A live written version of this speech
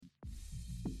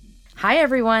Hi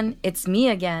everyone, it's me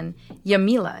again,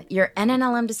 Yamila, your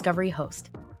NNLM Discovery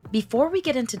host. Before we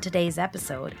get into today's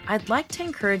episode, I'd like to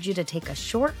encourage you to take a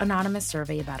short anonymous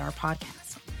survey about our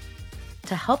podcast.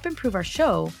 To help improve our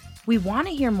show, we want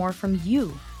to hear more from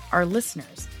you, our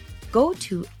listeners. Go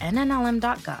to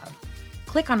nnlm.gov,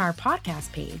 click on our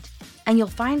podcast page, and you'll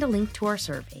find a link to our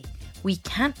survey. We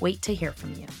can't wait to hear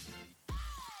from you.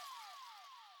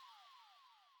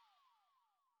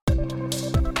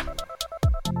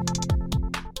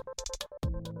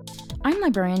 I'm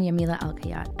librarian Yamila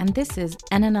Alkayat, and this is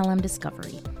NNLM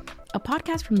Discovery, a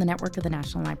podcast from the network of the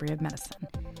National Library of Medicine.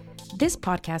 This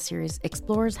podcast series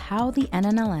explores how the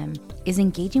NNLM is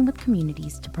engaging with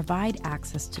communities to provide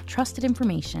access to trusted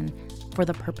information for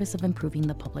the purpose of improving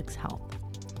the public's health.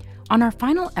 On our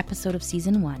final episode of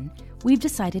Season 1, we've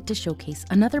decided to showcase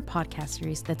another podcast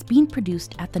series that's being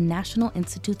produced at the National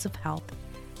Institutes of Health.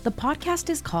 The podcast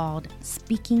is called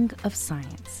Speaking of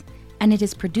Science, and it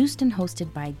is produced and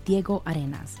hosted by Diego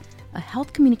Arenas, a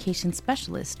health communications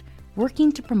specialist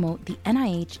working to promote the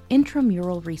NIH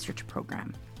Intramural Research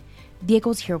Program.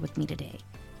 Diego's here with me today.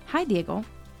 Hi, Diego.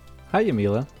 Hi,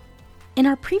 Yamila. In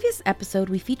our previous episode,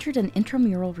 we featured an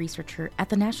intramural researcher at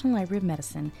the National Library of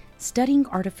Medicine studying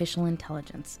artificial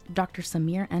intelligence, Dr.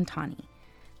 Samir Antani.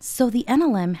 So the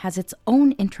NLM has its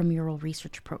own intramural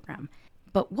research program.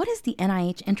 But what is the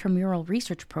NIH Intramural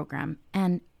Research Program,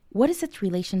 and what is its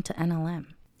relation to NLM?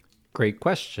 Great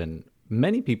question.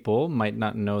 Many people might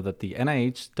not know that the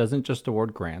NIH doesn't just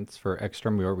award grants for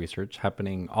extramural research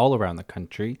happening all around the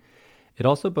country. It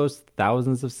also boasts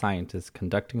thousands of scientists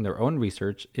conducting their own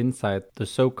research inside the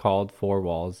so-called four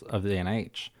walls of the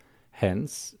NIH,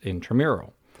 hence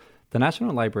intramural. The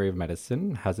National Library of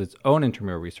Medicine has its own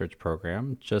intramural research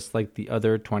program, just like the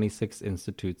other 26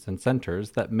 institutes and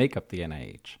centers that make up the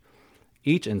NIH.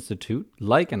 Each institute,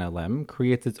 like NLM,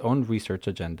 creates its own research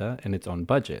agenda and its own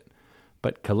budget.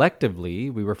 But collectively,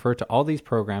 we refer to all these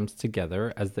programs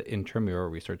together as the Intramural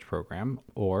Research Program,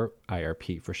 or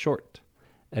IRP for short.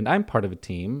 And I'm part of a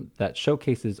team that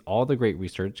showcases all the great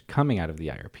research coming out of the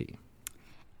IRP.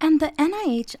 And the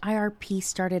NIH IRP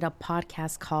started a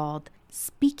podcast called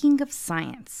Speaking of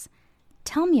Science.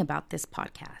 Tell me about this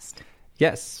podcast.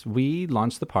 Yes, we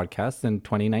launched the podcast in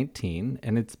 2019,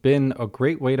 and it's been a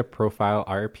great way to profile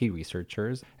IRP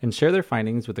researchers and share their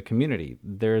findings with the community.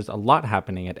 There's a lot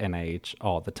happening at NIH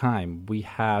all the time. We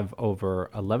have over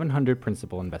 1,100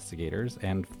 principal investigators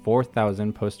and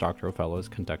 4,000 postdoctoral fellows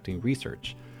conducting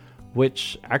research,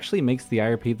 which actually makes the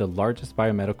IRP the largest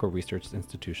biomedical research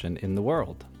institution in the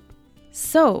world.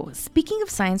 So, Speaking of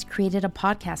Science created a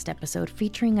podcast episode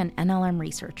featuring an NLM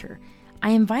researcher. I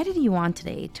invited you on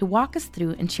today to walk us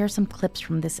through and share some clips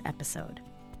from this episode.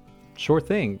 Sure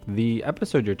thing. The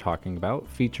episode you're talking about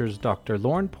features Dr.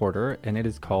 Lauren Porter, and it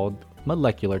is called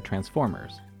Molecular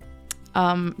Transformers.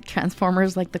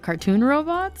 Transformers like the cartoon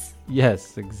robots?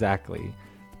 Yes, exactly.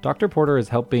 Dr. Porter is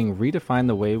helping redefine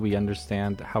the way we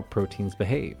understand how proteins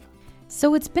behave.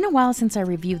 So it's been a while since I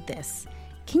reviewed this.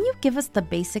 Can you give us the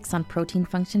basics on protein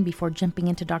function before jumping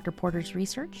into Dr. Porter's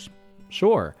research?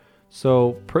 Sure.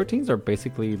 So proteins are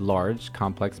basically large,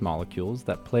 complex molecules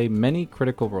that play many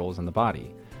critical roles in the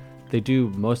body. They do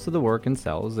most of the work in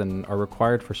cells and are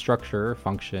required for structure,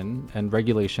 function, and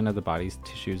regulation of the body's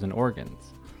tissues and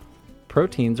organs.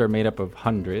 Proteins are made up of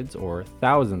hundreds or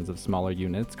thousands of smaller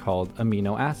units called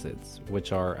amino acids,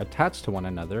 which are attached to one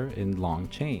another in long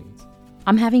chains.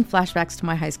 I'm having flashbacks to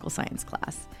my high school science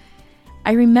class.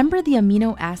 I remember the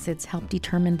amino acids help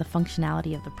determine the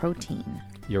functionality of the protein.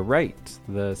 You're right.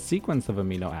 The sequence of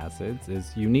amino acids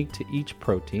is unique to each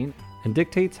protein and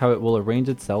dictates how it will arrange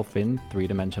itself in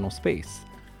three-dimensional space.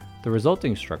 The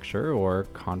resulting structure, or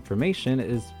conformation,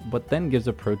 is what then gives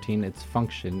a protein its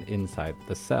function inside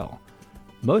the cell.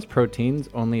 Most proteins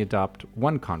only adopt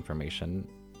one conformation.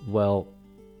 Well,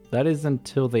 that is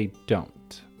until they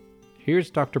don't. Here's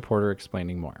Dr. Porter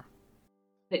explaining more.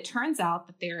 It turns out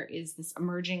that there is this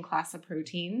emerging class of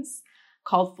proteins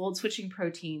called fold-switching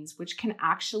proteins, which can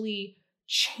actually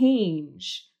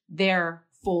change their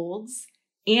folds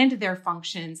and their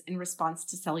functions in response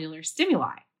to cellular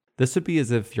stimuli. This would be as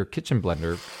if your kitchen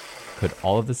blender could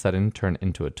all of a sudden turn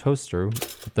into a toaster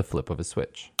with the flip of a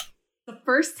switch. The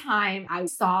first time I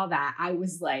saw that, I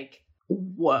was like,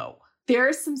 whoa.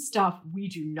 There's some stuff we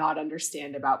do not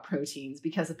understand about proteins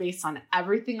because based on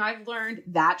everything I've learned,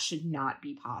 that should not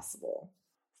be possible.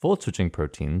 Fold-switching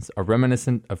proteins are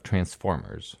reminiscent of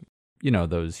transformers. You know,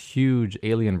 those huge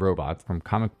alien robots from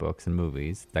comic books and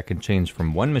movies that can change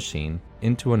from one machine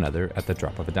into another at the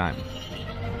drop of a dime.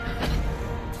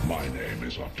 My name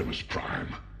is Optimus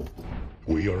Prime.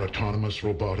 We are autonomous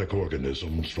robotic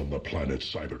organisms from the planet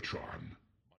Cybertron.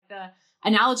 The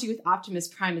analogy with Optimus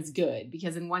Prime is good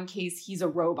because in one case, he's a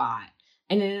robot,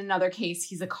 and in another case,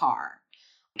 he's a car.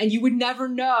 And you would never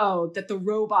know that the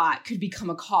robot could become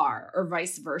a car or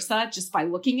vice versa just by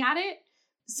looking at it.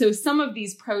 So some of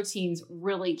these proteins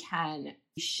really can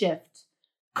shift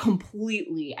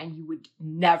completely, and you would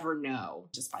never know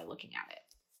just by looking at it.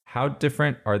 How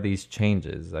different are these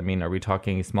changes? I mean, are we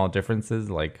talking small differences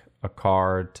like a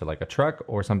car to like a truck,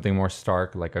 or something more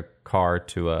stark like a car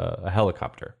to a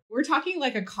helicopter? We're talking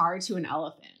like a car to an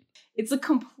elephant. It's a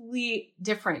complete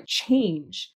different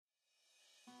change.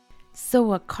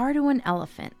 So a car to an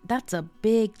elephant, that's a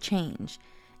big change.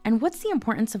 And what's the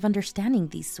importance of understanding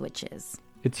these switches?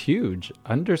 It's huge.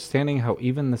 Understanding how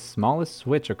even the smallest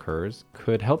switch occurs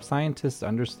could help scientists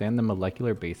understand the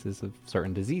molecular basis of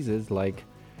certain diseases like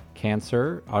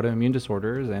cancer, autoimmune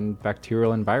disorders, and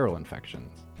bacterial and viral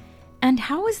infections. And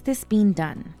how is this being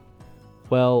done?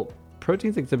 Well,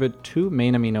 proteins exhibit two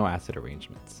main amino acid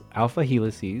arrangements, alpha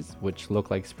helices, which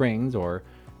look like springs, or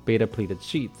beta pleated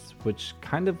sheets, which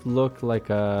kind of look like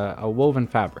a woven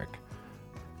fabric.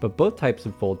 But both types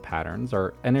of fold patterns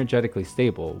are energetically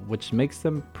stable, which makes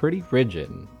them pretty rigid,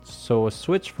 so a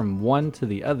switch from one to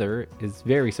the other is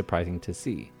very surprising to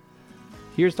see.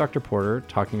 Here's Dr. Porter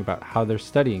talking about how they're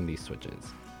studying these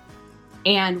switches.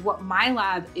 And what my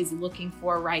lab is looking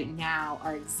for right now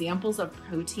are examples of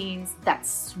proteins that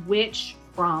switch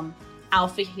from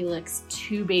alpha helix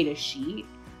to beta sheet,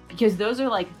 because those are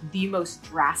like the most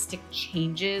drastic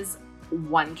changes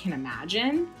one can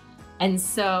imagine. And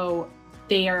so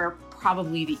they are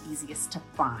probably the easiest to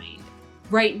find.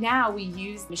 Right now, we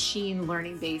use machine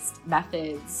learning-based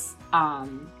methods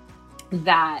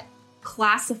that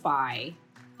classify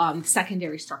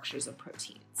secondary structures of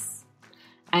proteins.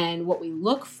 And what we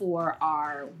look for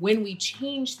are when we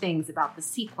change things about the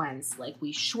sequence, like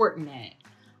we shorten it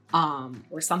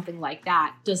or something like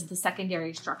that, does the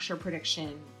secondary structure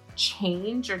prediction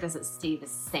change or does it stay the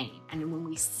same? And when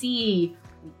we see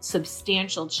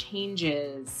substantial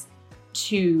changes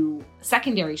to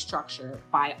secondary structure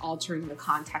by altering the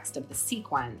context of the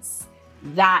sequence,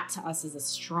 that to us is a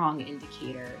strong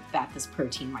indicator that this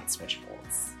protein might switch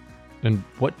folds. And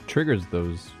what triggers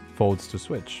those folds to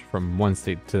switch from one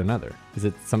state to another? Is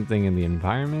it something in the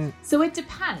environment? So it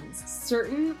depends.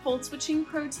 Certain fold switching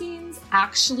proteins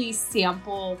actually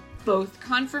sample both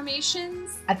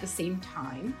conformations at the same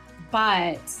time,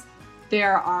 but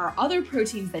there are other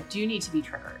proteins that do need to be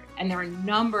triggered, and there are a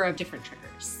number of different triggers.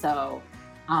 So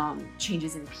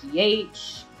changes in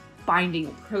pH, binding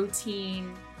of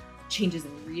protein, changes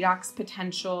in redox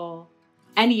potential,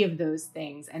 any of those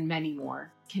things and many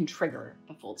more can trigger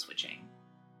the fold switching.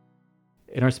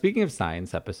 In our Speaking of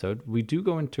Science episode, we do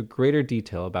go into greater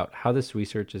detail about how this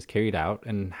research is carried out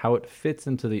and how it fits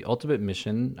into the ultimate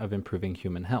mission of improving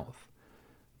human health.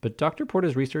 But Dr.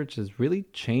 Porter's research is really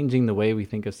changing the way we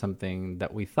think of something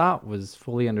that we thought was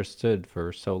fully understood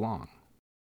for so long.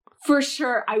 For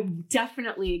sure, I'm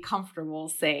definitely comfortable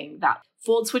saying that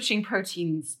fold switching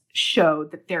proteins show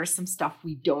that there's some stuff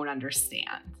we don't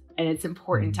understand. And it's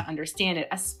important to understand it,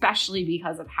 especially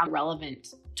because of how relevant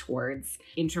towards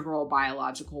integral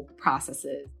biological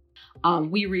processes.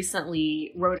 We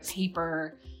recently wrote a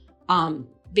paper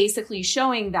basically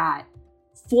showing that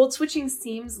fold switching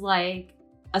seems like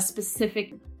a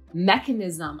specific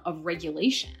mechanism of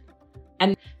regulation.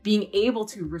 And being able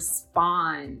to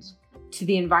respond to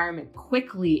the environment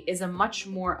quickly is a much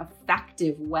more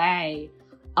effective way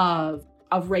of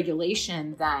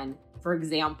regulation than, for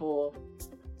example,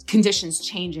 conditions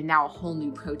change and now a whole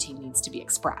new protein needs to be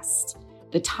expressed.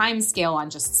 The time scale on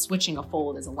just switching a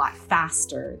fold is a lot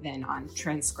faster than on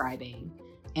transcribing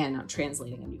and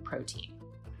translating a new protein.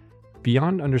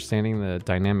 Beyond understanding the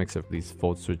dynamics of these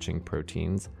fold switching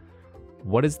proteins,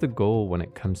 what is the goal when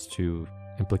it comes to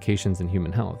implications in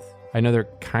human health? I know they're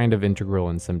kind of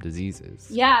integral in some diseases.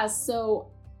 Yeah, so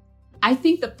I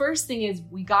think the first thing is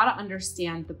we got to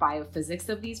understand the biophysics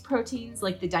of these proteins,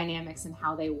 like the dynamics and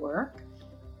how they work.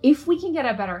 If we can get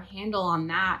a better handle on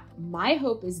that, my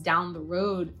hope is down the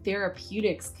road,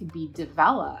 therapeutics could be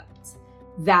developed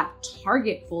that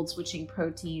target fold switching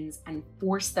proteins and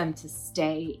force them to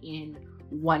stay in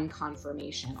one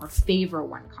conformation or favor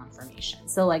one conformation.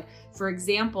 So like, for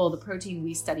example, the protein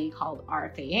we study called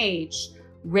RFAH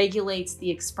regulates the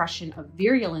expression of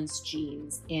virulence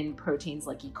genes in proteins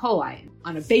like E. coli.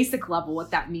 On a basic level,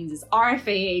 what that means is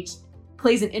RFAH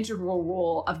plays an integral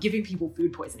role of giving people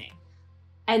food poisoning.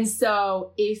 And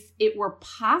so if it were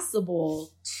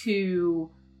possible to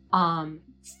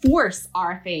force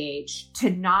RFAH to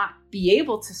not be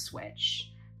able to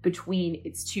switch between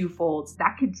its two folds,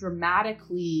 that could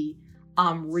dramatically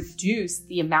reduce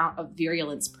the amount of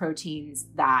virulence proteins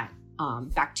that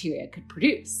bacteria could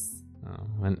produce.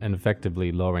 And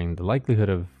effectively lowering the likelihood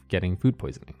of getting food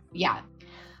poisoning. Yeah.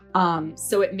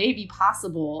 So it may be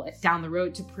possible down the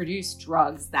road to produce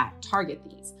drugs that target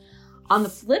these. On the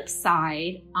flip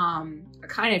side, a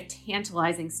kind of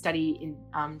tantalizing study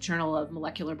in Journal of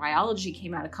Molecular Biology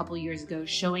came out a couple years ago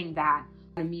showing that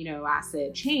amino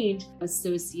acid change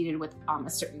associated with a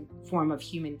certain form of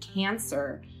human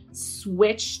cancer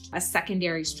switched a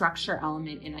secondary structure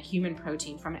element in a human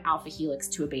protein from an alpha helix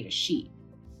to a beta sheet.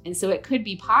 And so it could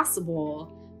be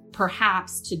possible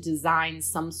perhaps to design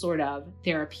some sort of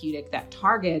therapeutic that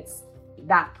targets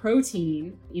that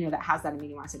protein, that has that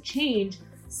amino acid change,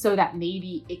 so that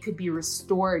maybe it could be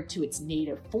restored to its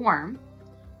native form.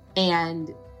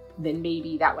 And then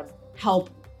maybe that would help,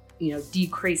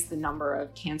 decrease the number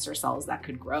of cancer cells that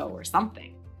could grow or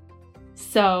something.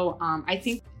 So I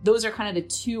think those are kind of the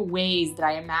two ways that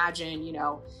I imagine,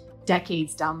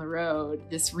 decades down the road,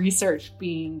 this research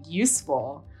being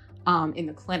useful in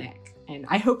the clinic. And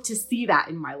I hope to see that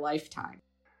in my lifetime.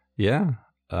 Yeah.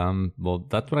 Well,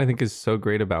 that's what I think is so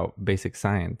great about basic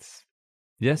science.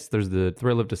 Yes, there's the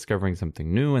thrill of discovering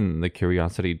something new and the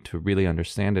curiosity to really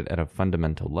understand it at a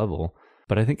fundamental level.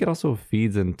 But I think it also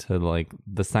feeds into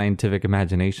the scientific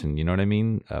imagination. You know what I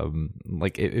mean?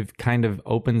 It kind of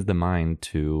opens the mind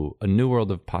to a new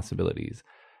world of possibilities,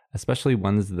 especially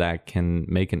ones that can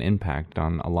make an impact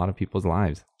on a lot of people's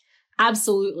lives.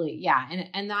 Absolutely. Yeah.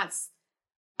 And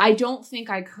I don't think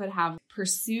I could have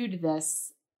pursued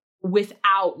this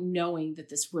without knowing that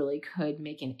this really could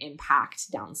make an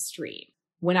impact downstream.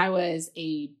 When I was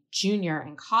a junior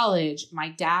in college, my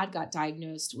dad got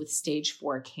diagnosed with stage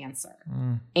 4 cancer.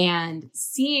 And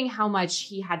seeing how much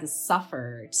he had to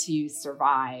suffer to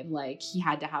survive, he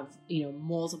had to have,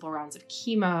 multiple rounds of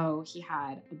chemo, he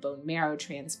had a bone marrow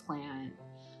transplant.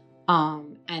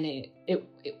 And it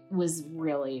was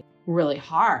really, really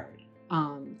hard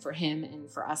for him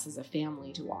and for us as a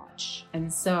family to watch.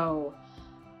 And so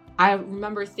I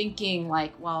remember thinking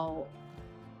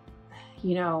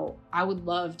I would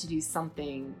love to do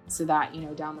something so that,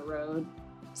 down the road,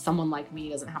 someone like me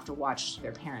doesn't have to watch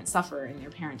their parent suffer and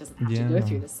their parent doesn't have to go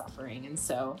through the suffering. And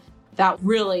so that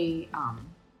really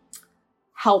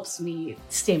helps me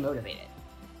stay motivated.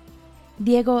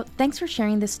 Diego, thanks for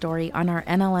sharing this story on our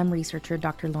NLM researcher,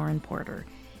 Dr. Lauren Porter.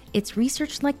 It's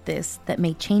research like this that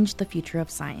may change the future of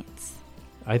science.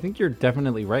 I think you're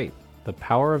definitely right. The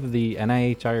power of the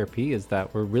NIH IRP is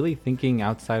that we're really thinking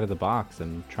outside of the box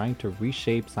and trying to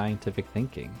reshape scientific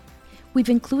thinking. We've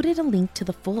included a link to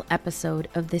the full episode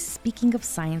of this Speaking of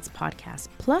Science podcast,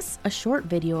 plus a short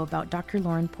video about Dr.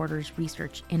 Lauren Porter's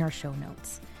research in our show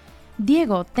notes.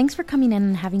 Diego, thanks for coming in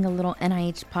and having a little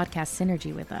NIH podcast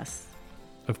synergy with us.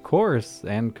 Of course,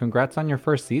 and congrats on your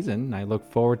first season. I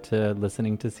look forward to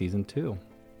listening to season 2.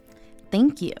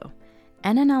 Thank you.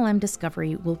 NNLM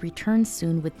Discovery will return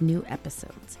soon with new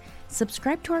episodes.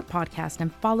 Subscribe to our podcast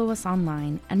and follow us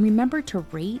online, and remember to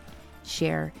rate,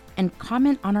 share, and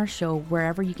comment on our show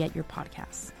wherever you get your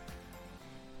podcasts.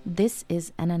 This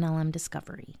is NNLM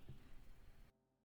Discovery.